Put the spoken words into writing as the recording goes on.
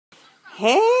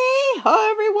Hey,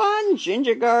 ho everyone,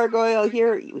 Ginger Gargoyle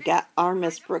here. We got our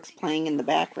Miss Brooks playing in the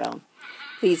background.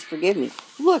 Please forgive me.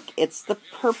 Look, it's the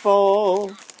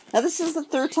purple. Now this is the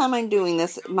third time I'm doing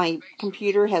this. My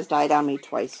computer has died on me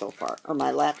twice so far. Or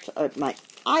my laptop, my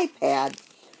iPad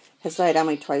has died on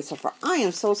me twice so far. I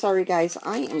am so sorry, guys.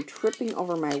 I am tripping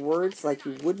over my words like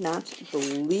you would not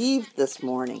believe this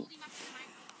morning.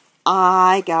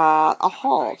 I got a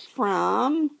haul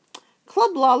from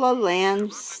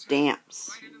Clllc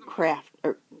Stamps Craft.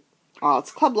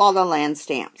 It's Clllc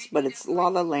Stamps, but it's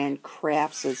Clllc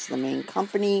Crafts is the main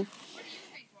company.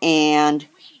 And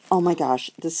oh my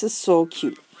gosh, this is so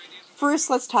cute. First,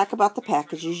 let's talk about the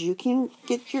packages. You can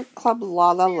get your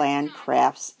Clllc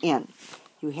Crafts in.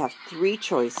 You have three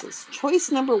choices. Choice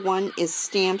number one is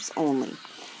stamps only.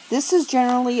 This is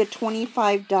generally a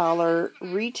 $25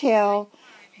 retail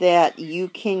that you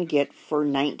can get for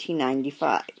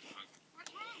 $19.95.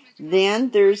 Then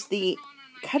there's the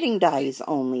cutting dies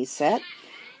only set,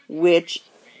 which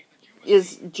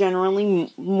is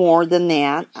generally more than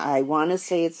that. I want to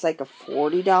say it's like a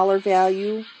 $40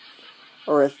 value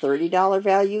or a $30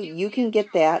 value. You can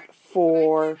get that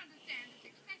for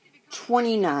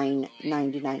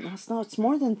 $29.99. No, it's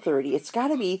more than $30. It's got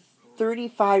to be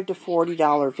 $35 to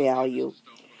 $40 value.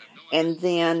 And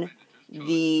then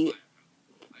the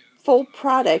full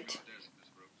product,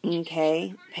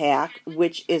 okay, pack,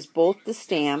 which is both the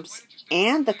stamps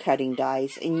and the cutting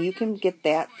dies, and you can get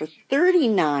that for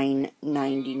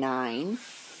 $39.99.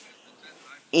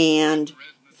 And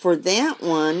for that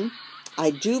one,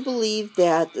 I do believe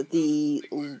that the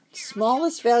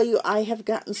smallest value I have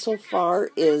gotten so far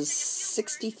is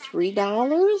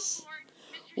 $63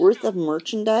 worth of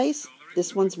merchandise.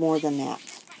 This one's more than that.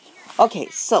 Okay,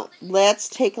 so let's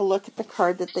take a look at the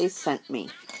card that they sent me.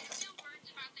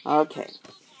 Okay.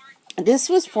 This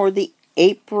was for the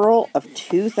April of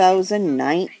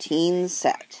 2019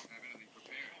 set.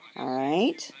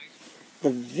 Alright.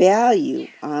 The value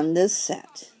on this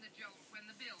set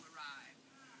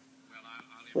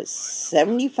was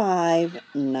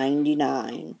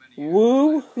 $75.99.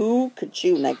 Woo-hoo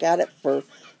ka-choo. And I got it for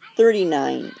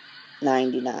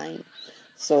 $39.99.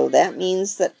 So that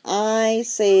means that I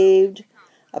saved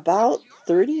about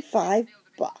 $35.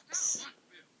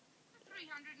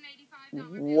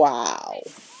 Wow.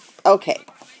 Okay,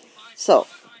 so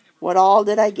what all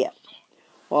did I get?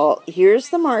 Well, here's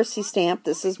the Marci stamp.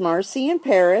 This is Marci in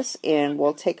Paris, and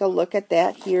we'll take a look at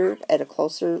that here, at a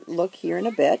closer look here in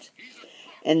a bit.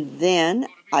 And then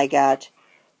I got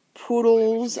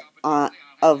Poodles of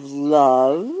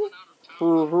Love.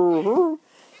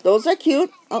 Those are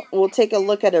cute. Oh, we'll take a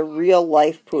look at a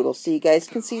real-life poodle, so you guys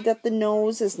can see that the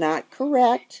nose is not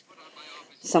correct.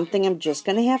 Something I'm just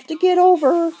going to have to get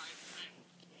over.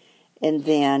 And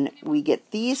then we get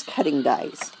these cutting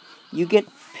dies. You get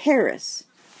Paris,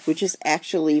 which is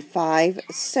actually 5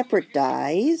 separate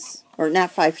dies, or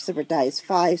not 5 separate dies,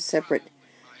 5 separate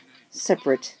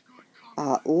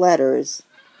letters,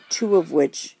 2 of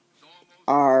which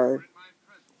are,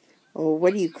 oh,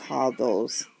 what do you call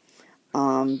those?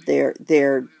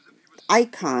 They're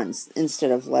icons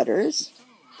instead of letters.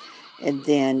 And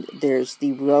then there's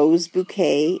the rose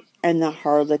bouquet and the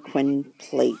harlequin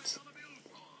plate.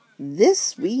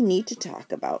 This we need to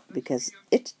talk about because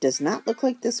it does not look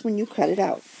like this when you cut it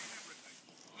out.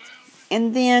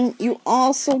 And then you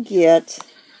also get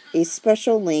a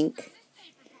special link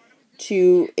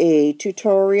to a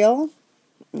tutorial.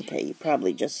 Okay, you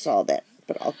probably just saw that,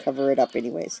 but I'll cover it up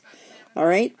anyways.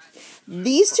 Alright,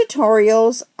 these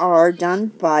tutorials are done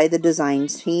by the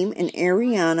designs team, and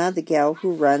Ariana, the gal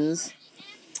who runs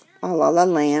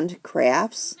Clllc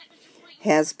Crafts,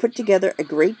 has put together a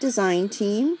great design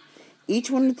team.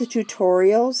 Each one of the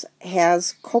tutorials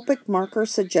has Copic marker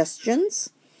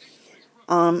suggestions.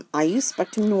 I use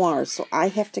Spectrum Noir, so I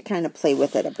have to kind of play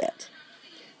with it a bit.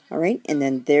 Alright, and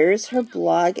then there's her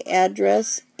blog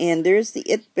address, and there's the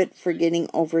it-bit for getting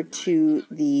over to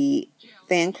the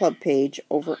fan club page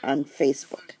over on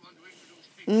Facebook.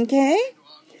 Okay?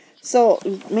 So,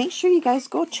 make sure you guys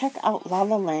go check out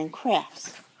Clllc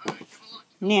Crafts.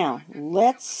 Now,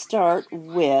 let's start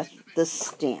with the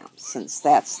stamp, since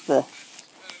that's the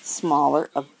smaller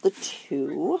of the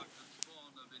two.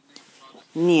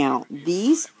 Now,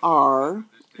 these are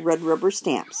red rubber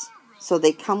stamps, so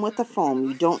they come with a foam.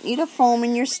 You don't need a foam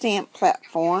in your stamp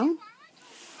platform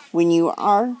when you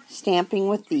are stamping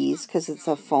with these, because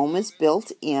the foam is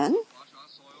built in.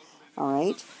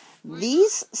 Alright,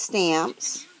 these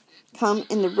stamps come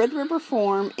in the red rubber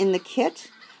form in the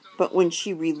kit, but when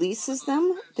she releases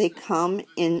them, they come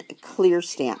in clear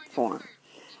stamp form.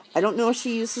 I don't know if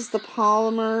she uses the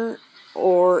polymer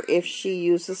or if she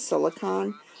uses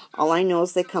silicone. All I know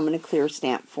is they come in a clear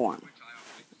stamp form.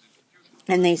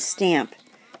 And they stamp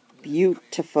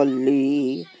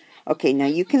beautifully. Okay, now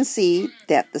you can see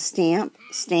that the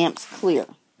stamps clear.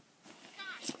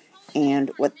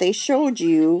 And what they showed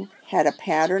you had a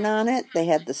pattern on it. They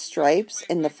had the stripes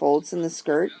and the folds in the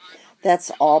skirt.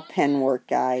 That's all pen work,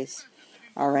 guys.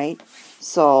 Alright,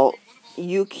 so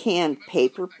you can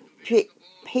paper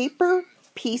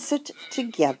piece it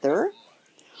together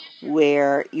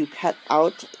where you cut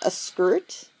out a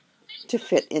skirt to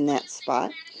fit in that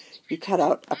spot. You cut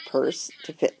out a purse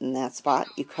to fit in that spot.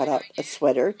 You cut out a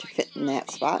sweater to fit in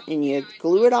that spot. And you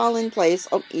glue it all in place.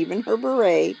 Oh, even her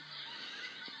beret.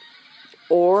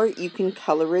 Or you can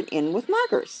color it in with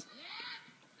markers.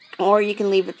 Or you can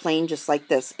leave it plain just like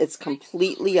this. It's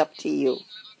completely up to you.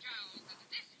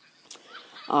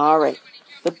 Alright.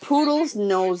 The Poodles'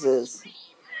 noses.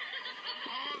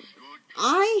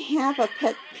 I have a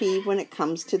pet peeve when it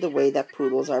comes to the way that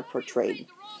Poodles are portrayed.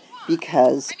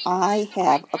 Because I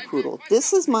have a Poodle.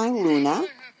 This is my Luna.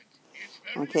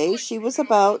 Okay, she was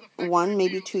about 1,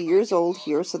 maybe 2 years old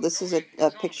here. So this is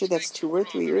a picture that's 2 or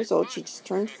 3 years old. She just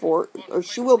turned 4, or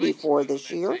she will be 4 this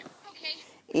year.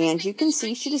 And you can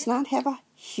see she does not have a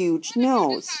huge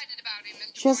nose.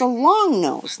 She has a long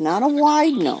nose, not a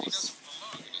wide nose.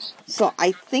 So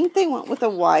I think they went with a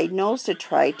wide nose to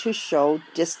try to show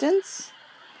distance.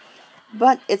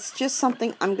 But it's just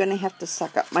something I'm going to have to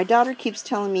suck up. My daughter keeps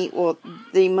telling me, well,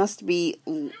 they must be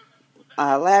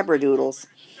Labradoodles.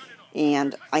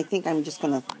 And I think I'm just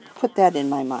going to put that in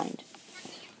my mind.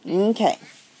 Okay.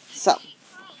 So,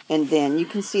 and then you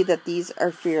can see that these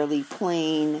are fairly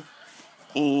plain.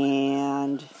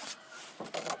 And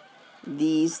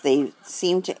these, they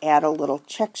seem to add a little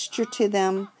texture to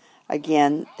them.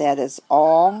 Again, that is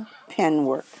all pen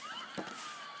work.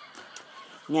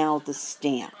 Now the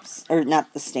stamps, or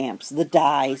not the stamps, the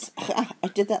dies. I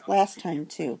did that last time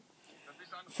too.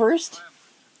 First,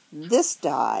 this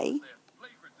die,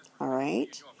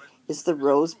 alright, is the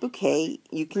Rose Bouquet.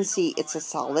 You can see it's a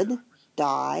solid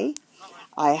die.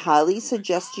 I highly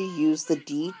suggest you use the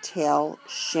detail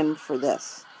shim for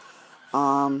this.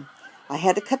 I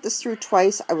had to cut this through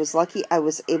twice. I was lucky I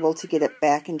was able to get it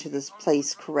back into this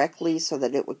place correctly so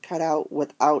that it would cut out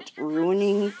without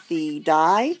ruining the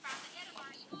die.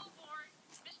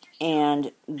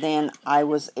 And then I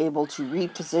was able to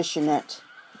reposition it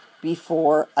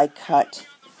before I cut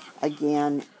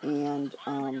again, and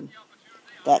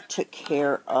that took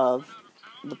care of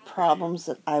the problems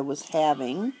that I was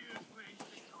having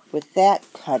with that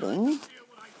cutting.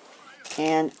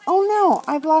 And, oh no,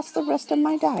 I've lost the rest of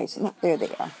my dies. No, there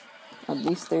they are. At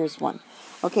least there's one.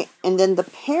 Okay, and then the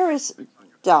Paris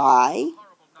die,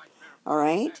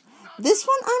 alright. This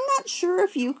one, I'm not sure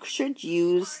if you should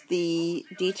use the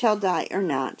detail die or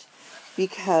not,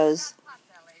 because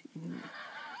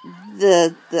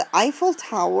the Eiffel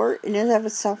Tower in and of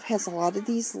itself has a lot of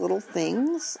these little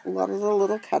things, a lot of the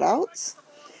little cutouts,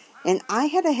 and I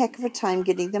had a heck of a time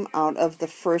getting them out of the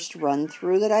first run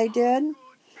through that I did.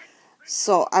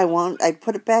 So I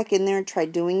put it back in there and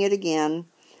tried doing it again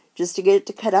just to get it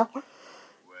to cut out.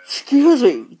 Excuse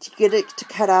me, to get it to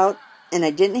cut out. And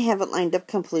I didn't have it lined up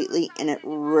completely, and it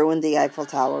ruined the Eiffel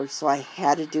Tower, so I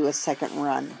had to do a second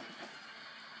run.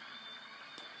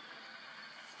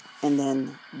 And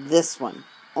then this one.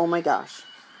 Oh my gosh.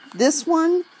 This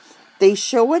one, they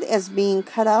show it as being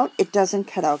cut out. It doesn't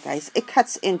cut out, guys. It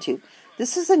cuts into.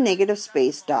 This is a negative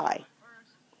space die.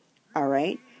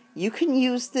 Alright? You can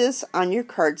use this on your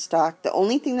cardstock. The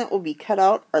only thing that will be cut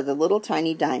out are the little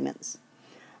tiny diamonds.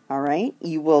 Alright,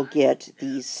 you will get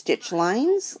these stitch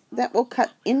lines that will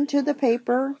cut into the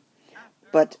paper,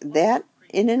 but that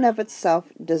in and of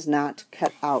itself does not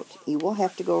cut out. You will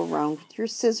have to go around with your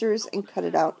scissors and cut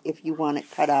it out if you want it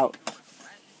cut out.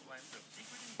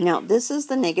 Now, this is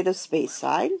the negative space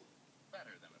side.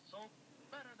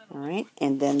 Alright,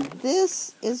 and then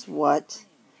this is what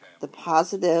the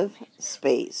positive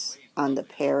space on the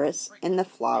Paris and the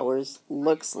flowers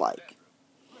looks like.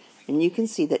 And you can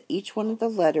see that each one of the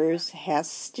letters has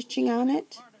stitching on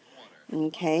it.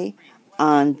 Okay.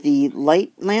 On the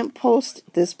light lamp post,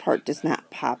 this part does not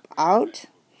pop out.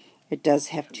 It does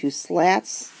have 2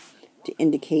 slats to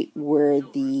indicate where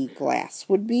the glass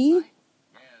would be.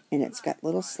 And it's got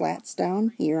little slats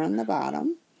down here on the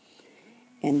bottom.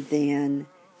 And then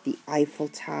the Eiffel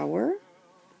Tower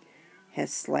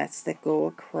has slats that go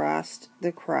across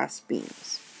the cross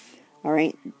beams.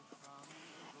 Alright.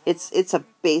 It's a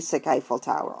basic Eiffel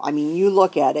Tower. I mean, you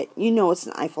look at it, you know it's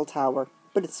an Eiffel Tower,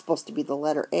 but it's supposed to be the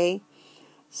letter A.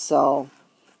 So,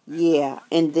 Yeah,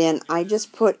 and then I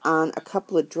just put on a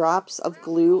couple of drops of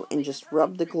glue and just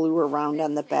rub the glue around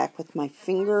on the back with my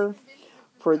finger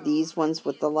for these ones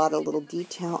with a lot of little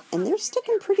detail, and they're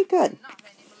sticking pretty good.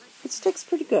 It sticks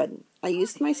pretty good. I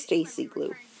used my Stacy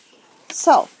glue.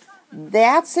 So,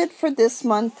 that's it for this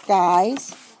month,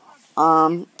 guys.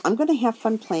 I'm going to have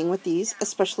fun playing with these,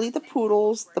 especially the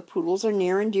poodles. The poodles are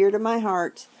near and dear to my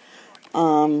heart.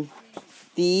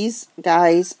 These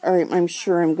guys are, I'm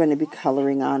sure I'm going to be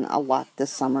coloring on a lot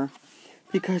this summer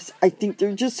because I think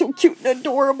they're just so cute and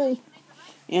adorable.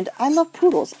 And I love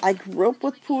poodles. I grew up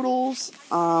with poodles.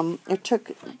 It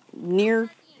took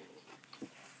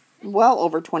well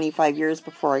over 25 years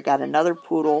before I got another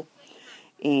poodle.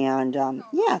 And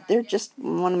yeah, they're just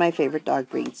one of my favorite dog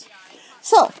breeds.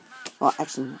 So, well,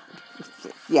 actually,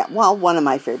 yeah, well, one of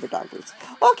my favorite dog breeds.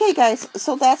 Okay, guys,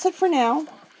 so that's it for now.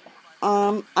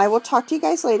 I will talk to you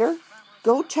guys later.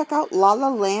 Go check out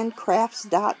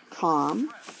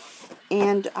lalalandcrafts.com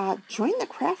and join the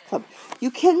craft club.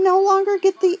 You can no longer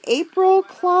get the April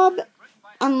club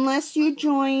unless you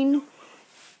join.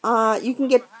 You can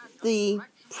get the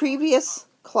previous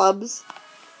clubs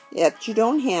that you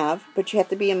don't have, but you have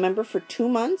to be a member for 2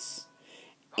 months.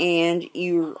 And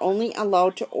you're only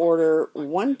allowed to order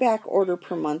one back order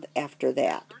per month after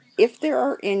that, if there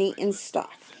are any in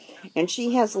stock. And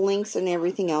she has links and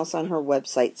everything else on her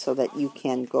website so that you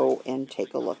can go and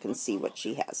take a look and see what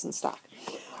she has in stock.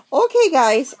 Okay,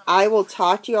 guys, I will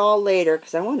talk to you all later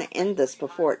because I want to end this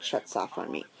before it shuts off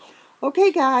on me.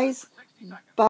 Okay, guys, bye.